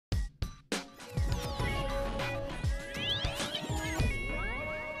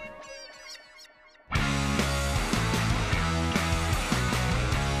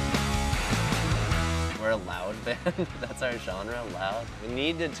We're a loud band. That's our genre, loud. We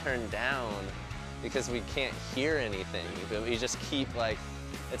need to turn down because we can't hear anything, but we just keep like,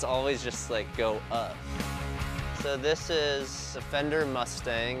 it's always just like go up. So this is a Fender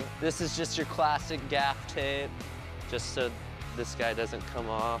Mustang. This is just your classic gaff tape, just so this guy doesn't come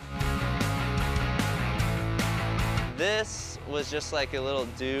off. This was just like a little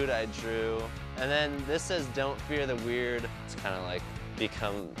dude I drew. And then this says, "Don't fear the weird." It's kind of like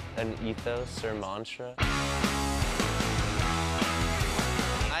become an ethos or mantra.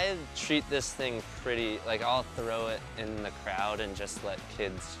 I treat this thing pretty, like I'll throw it in the crowd and just let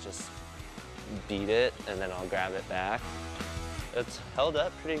kids just beat it, and then I'll grab it back. It's held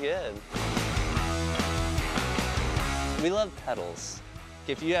up pretty good. We love pedals.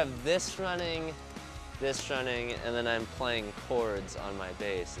 If you have this running, and then I'm playing chords on my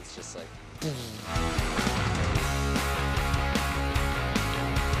bass, it's just like...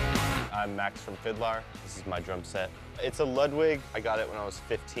 I'm Max from FIDLAR. This is my drum set. It's a Ludwig. I got it when I was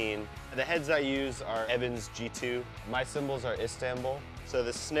 15. The heads I use are Evans G2. My cymbals are Istanbul. So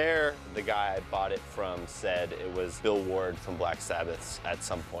the snare, the guy I bought it from said it was Bill Ward from Black Sabbath at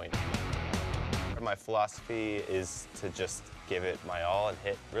some point. My philosophy is to just give it my all and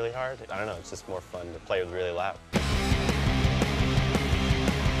hit really hard. I don't know, it's just more fun to play with really loud.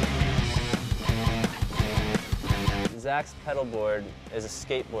 Zach's pedal board is a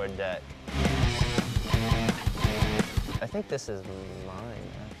skateboard deck. I think this is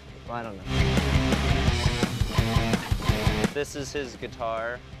mine, actually. Well, I don't know. This is his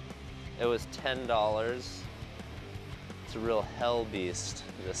guitar. It was $10. It's a real hell beast,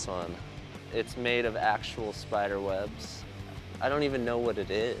 this one. It's made of actual spider webs. I don't even know what it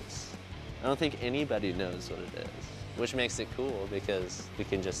is. I don't think anybody knows what it is, which makes it cool because we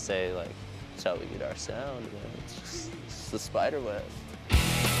can just say, like, that's how we get our sound, man. It's the spider web.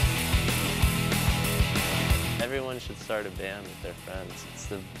 Everyone should start a band with their friends. It's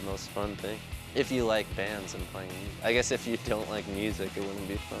the most fun thing. If you like bands and playing music. I guess if you don't like music, it wouldn't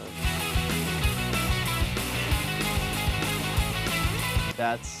be fun.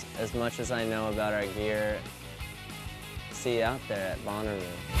 That's as much as I know about our gear. See you out there at Bonnaroo.